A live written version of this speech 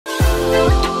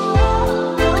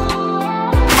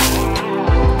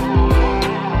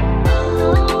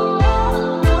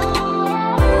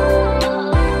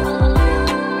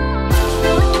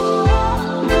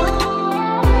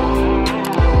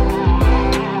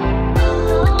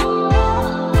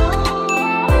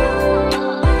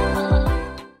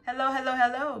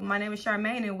is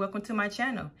Charmaine and welcome to my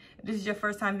channel. If this is your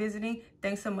first time visiting,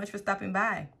 thanks so much for stopping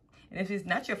by. And if it's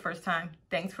not your first time,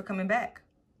 thanks for coming back.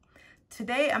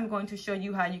 Today, I'm going to show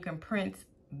you how you can print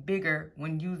bigger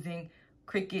when using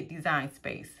Cricut Design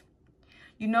Space.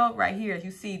 You know, right here, as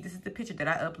you see, this is the picture that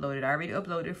I uploaded. I already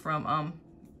uploaded from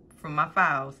my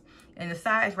files. And the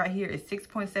size right here is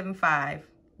 6.75,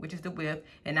 which is the width,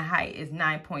 and the height is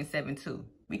 9.72.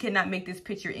 We cannot make this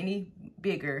picture any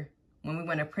bigger when we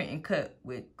want to print and cut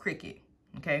with Cricut,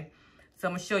 okay? So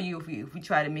I'm gonna show you if we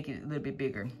try to make it a little bit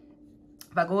bigger.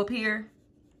 If I go up here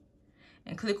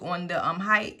and click on the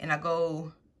height and I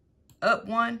go up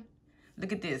one,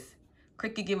 look at this.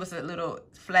 Cricut give us a little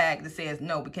flag that says,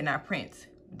 no, we cannot print.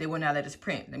 They will not let us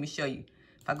print. Let me show you.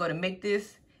 If I go to make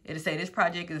this, it'll say this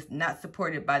project is not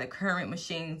supported by the current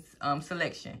machine's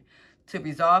selection. To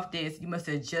resolve this, you must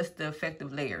adjust the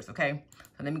effective layers, okay?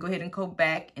 So let me go ahead and go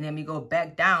back, and then we go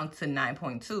back down to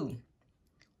 9.2.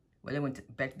 Well, it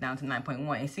went back down to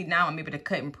 9.1. And see, now I'm able to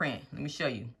cut and print. Let me show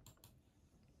you.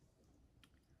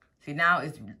 See, now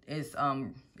it's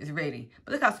ready.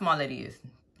 But look how small that is.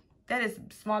 That is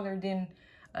smaller than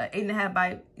 8.5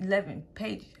 by 11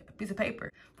 page piece of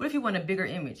paper. What if you want a bigger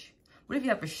image? What if you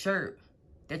have a shirt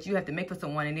that you have to make for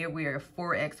someone and they wear a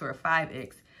 4X or a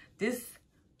 5X? This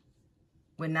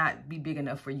would not be big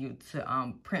enough for you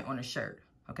to print on a shirt,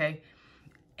 okay?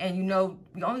 And you know,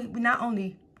 we not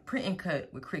only print and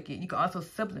cut with Cricut, you can also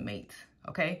sublimate,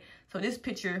 okay? So this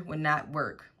picture would not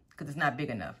work because it's not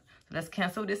big enough. So let's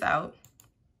cancel this out.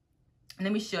 And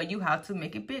let me show you how to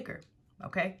make it bigger,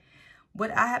 okay? What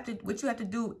you have to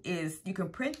do is you can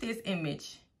print this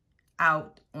image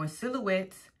out on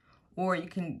Silhouette, or you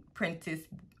can print this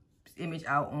image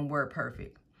out on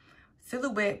WordPerfect.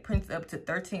 Silhouette prints up to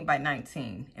 13 by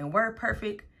 19. And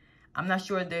WordPerfect, I'm not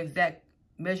sure the exact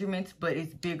measurements, but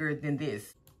it's bigger than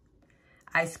this.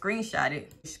 I screenshot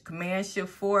it.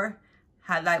 Command-Shift-4,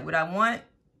 highlight what I want,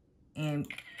 and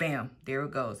bam, there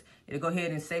it goes. It'll go ahead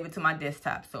and save it to my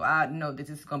desktop. So I know that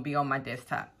this is gonna be on my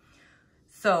desktop.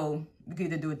 So you can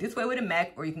either do it this way with a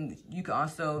Mac, or you can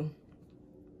also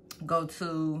go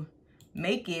to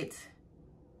Make It,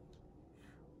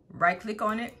 right-click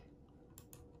on it,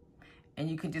 and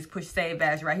you can just push Save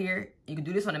As right here. You can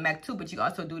do this on a Mac too, but you can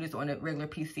also do this on a regular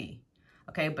PC,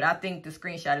 okay? But I think the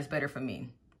screenshot is better for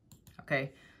me,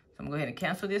 okay? So I'm gonna go ahead and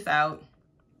cancel this out.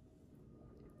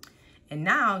 And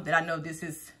now that I know this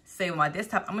is saved on my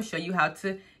desktop, I'm gonna show you how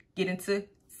to get into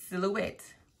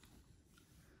Silhouette.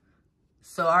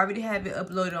 So I already have it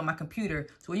uploaded on my computer.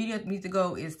 So where you need to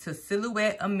go is to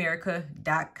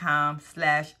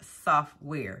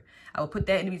silhouetteamerica.com/software. I will put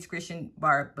that in the description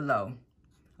bar below.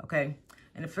 Okay.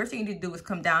 And the first thing you need to do is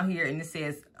come down here and it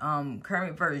says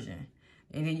current version.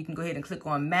 And then you can go ahead and click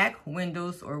on Mac,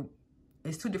 Windows, or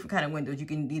it's two different kind of Windows. You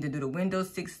can either do the Windows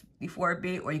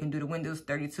 64-bit or you can do the Windows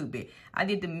 32-bit. I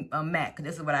did the Mac,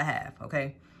 this is what I have,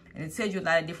 okay? And it tells you a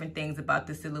lot of different things about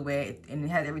the Silhouette, and it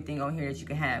has everything on here that you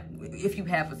can have if you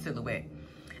have a Silhouette.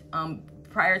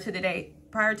 Prior to today,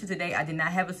 I did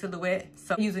not have a Silhouette,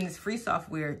 so I'm using this free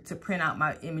software to print out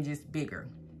my images bigger.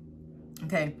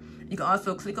 Okay, you can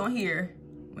also click on here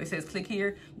where it says click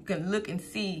here. You can look and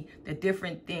see the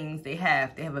different things they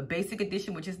have. They have a basic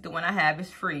edition, which is the one I have, is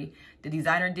free. The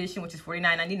designer edition, which is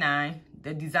 $49.99.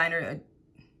 The designer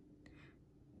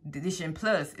edition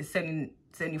plus is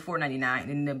 $74.99,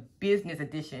 and the business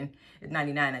edition is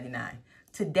 $99.99.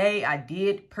 Today, I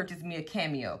did purchase me a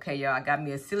Cameo, okay, y'all? I got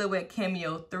me a Silhouette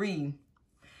Cameo 3,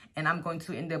 and I'm going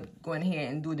to end up going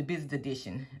ahead and do the business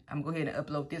edition. I'm going to go ahead and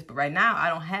upload this, but right now, I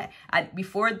don't have,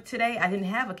 before today, I didn't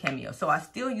have a Cameo, so I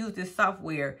still use this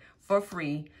software for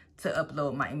free to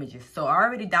upload my images. So I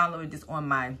already downloaded this on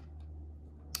my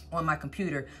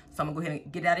computer, so I'm going to go ahead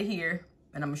and get out of here,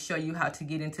 and I'm going to show you how to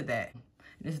get into that.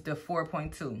 This is the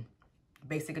 4.2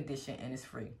 basic edition, and it's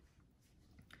free.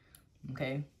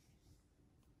 Okay.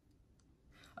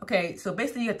 Okay, so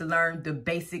basically you have to learn the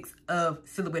basics of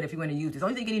Silhouette if you want to use this. The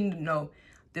only thing you need to know,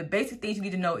 the basic things you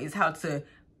need to know is how to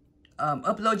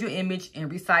upload your image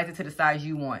and resize it to the size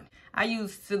you want. I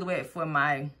use Silhouette for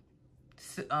my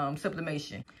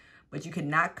sublimation, but you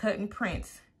cannot cut and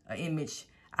print an image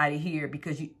out of here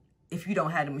because if you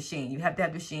don't have the machine. You have to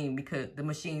have the machine because the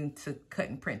machine to cut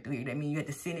and print through here. That means you have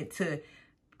to send it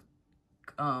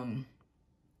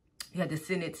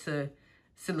to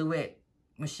Silhouette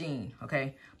machine,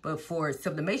 okay? But for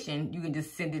sublimation, you can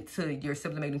just send it to your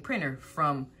sublimating printer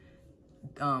from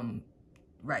from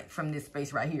this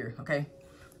space right here, okay?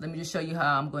 Let me just show you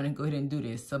how I'm going to go ahead and do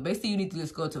this. So basically you need to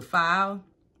just go to File,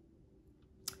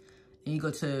 and you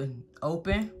go to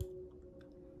Open,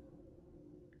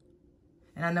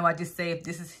 And I know I just saved,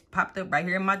 this is popped up right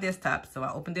here in my desktop. So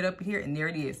I opened it up here and there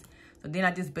it is. So then I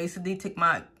just basically take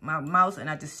my mouse and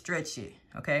I just stretch it,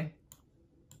 okay?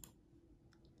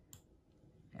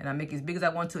 And I make it as big as I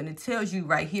want to. And it tells you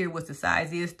right here what the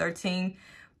size is, 13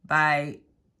 by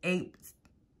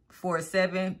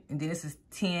 847. And then this is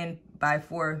 10 by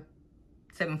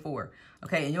 474.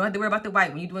 Okay, and you don't have to worry about the white.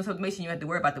 When you're doing sublimation, you don't have to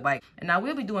worry about the white. And I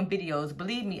will be doing videos.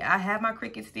 Believe me, I have my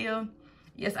Cricut still.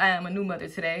 Yes, I am a new mother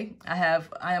today. I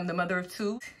am the mother of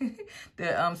two.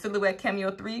 The Silhouette Cameo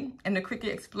 3 and the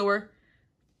Cricut Explorer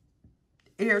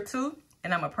Air 2.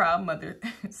 And I'm a proud mother.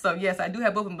 So yes, I do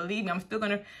have both of them. Believe me, I'm still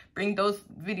going to bring those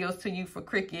videos to you for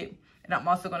Cricut. And I'm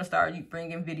also going to start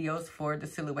bringing videos for the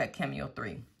Silhouette Cameo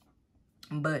 3.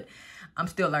 But I'm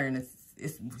still learning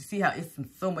this. See how it's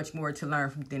so much more to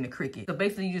learn than the Cricut. So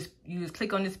basically, you just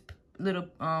click on this little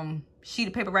sheet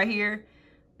of paper right here.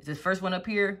 It's the first one up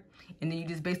here. And then you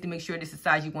just basically make sure this is the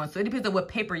size you want. So it depends on what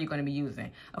paper you're going to be using.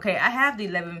 Okay, I have the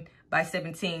 11 by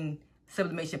 17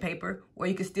 sublimation paper, or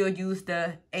you can still use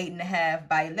the 8.5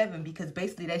 by 11 because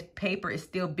basically that paper is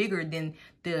still bigger than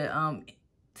the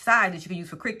size that you can use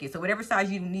for Cricut. So whatever size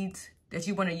you need that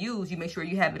you want to use, you make sure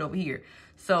you have it over here.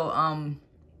 So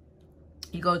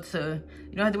you go to,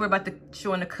 you don't have to worry about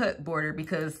showing the cut border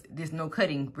because there's no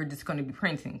cutting. We're just going to be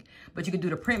printing. But you can do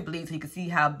the print bleed so you can see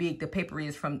how big the paper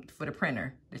is for the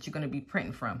printer that you're going to be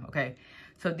printing from, okay?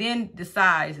 So then the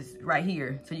size is right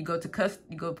here. So you go to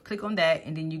click on that,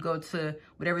 and then you go to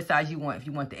whatever size you want. If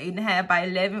you want the 8.5 by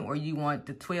 11, or you want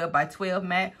the 12 by 12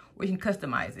 mat, or you can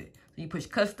customize it. So you push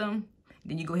custom,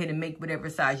 then you go ahead and make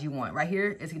whatever size you want. Right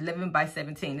here is 11 by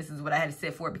 17. This is what I had it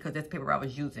set for because that's the paper I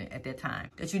was using at that time.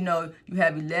 That you know you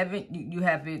have 11, you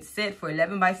have it set for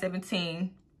 11 by 17,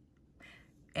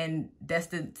 and that's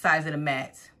the size of the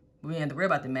mat. We don't have to worry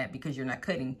about the mat because you're not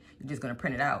cutting. You're just going to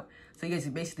print it out. So you guys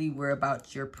basically worry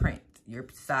about your print, your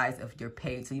size of your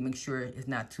page. So you make sure it's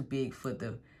not too big for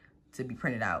to be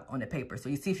printed out on the paper. So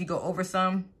you see if you go over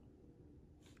some,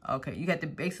 okay, you have to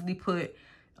basically put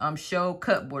show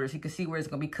cut borders. You can see where it's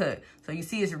going to be cut. So you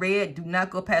see it's red. Do not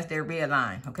go past that red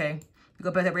line, okay? If you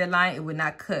go past that red line, it would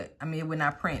not cut. I mean, it would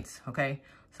not print, okay?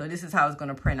 So this is how it's going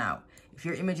to print out. If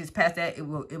your image is past that, it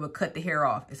will cut the hair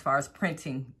off as far as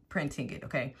printing it,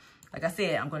 okay? Like I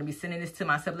said, I'm going to be sending this to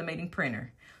my sublimating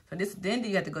printer. So then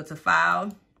you have to go to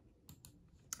File,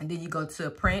 and then you go to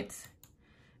Print.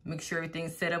 Make sure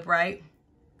everything's set up right.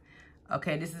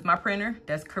 Okay, this is my printer.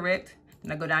 That's correct.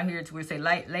 Then I go down here to where it say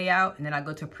Layout, and then I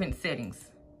go to Print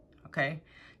Settings. Okay.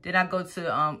 Then I go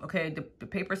to okay, the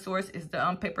paper source is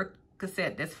the paper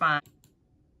cassette. That's fine.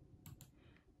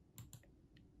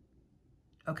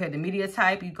 Okay, the media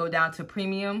type, you go down to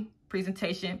Premium,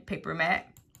 Presentation, Paper Matte.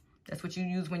 That's what you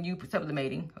use when you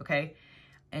sublimating, okay?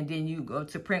 And then you go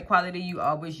to print quality. You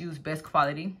always use best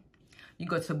quality. You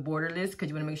go to borderless because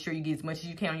you want to make sure you get as much as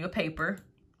you can on your paper.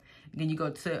 And then you go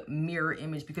to mirror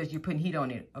image because you're putting heat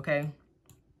on it, okay?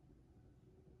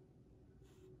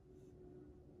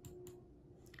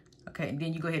 Okay, and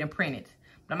then you go ahead and print it.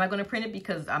 But I'm not going to print it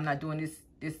because I'm not doing this.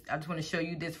 I just want to show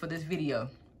you this for this video.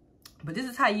 But this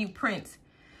is how you print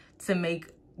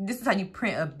this is how you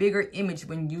print a bigger image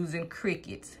when using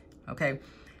Cricut, okay?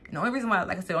 And the only reason why,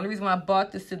 like I said, the only reason why I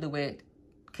bought the Silhouette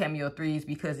Cameo 3 is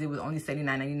because it was only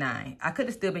 $79.99. I could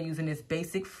have still been using this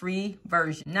basic free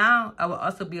version. Now, I will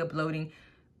also be uploading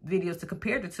videos to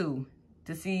compare the two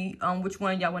to see which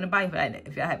one y'all want to buy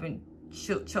if y'all haven't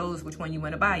chose which one you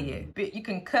want to buy yet. But you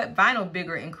can cut vinyl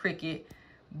bigger in Cricut,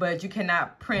 but you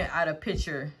cannot print out a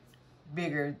picture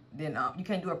bigger than, you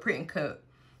can't do a print and cut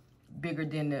bigger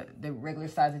than the regular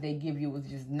size that they give you,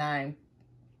 which is 9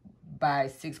 by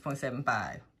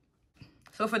 6.75.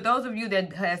 So for those of you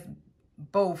that has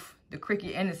both the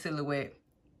Cricut and the Silhouette,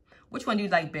 which one do you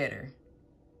like better?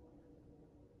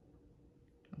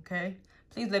 Okay,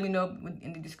 please let me know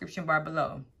in the description bar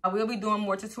below. I will be doing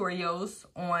more tutorials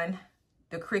on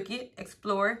the Cricut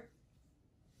Explorer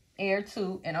Air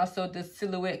 2 and also the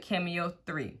Silhouette Cameo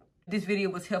 3. If this video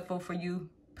was helpful for you,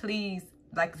 please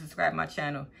like and subscribe to my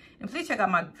channel. And please check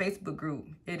out my Facebook group.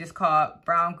 It is called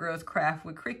Brown Girls Craft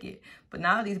with Cricut. But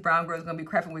now these brown girls are going to be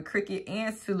crafting with Cricut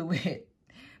and Silhouette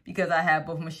because I have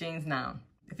both machines now.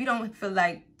 If you don't feel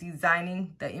like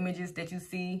designing the images that you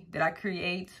see that I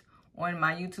create on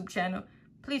my YouTube channel,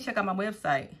 please check out my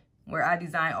website where I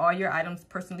design all your items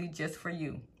personally just for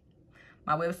you.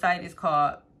 My website is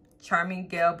called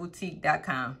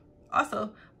charminggalboutique.com.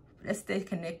 Also, let's stay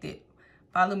connected.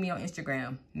 Follow me on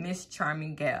Instagram, Miss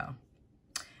Charming Gal.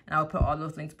 And I will put all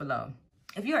those links below.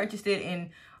 If you are interested in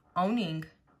owning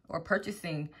or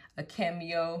purchasing a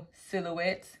Cameo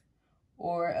Silhouette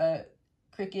or a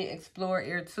Cricut Explorer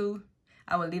Air 2,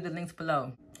 I will leave the links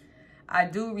below. I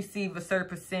do receive a certain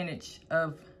percentage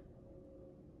of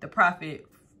the profit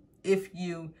if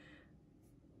you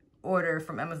order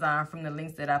from Amazon from the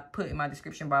links that I put in my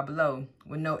description bar below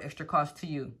with no extra cost to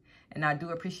you. And I do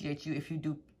appreciate you if you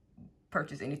do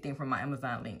purchase anything from my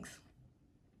Amazon links.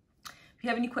 If you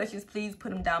have any questions, please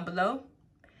put them down below.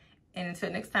 And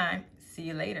until next time, see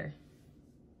you later.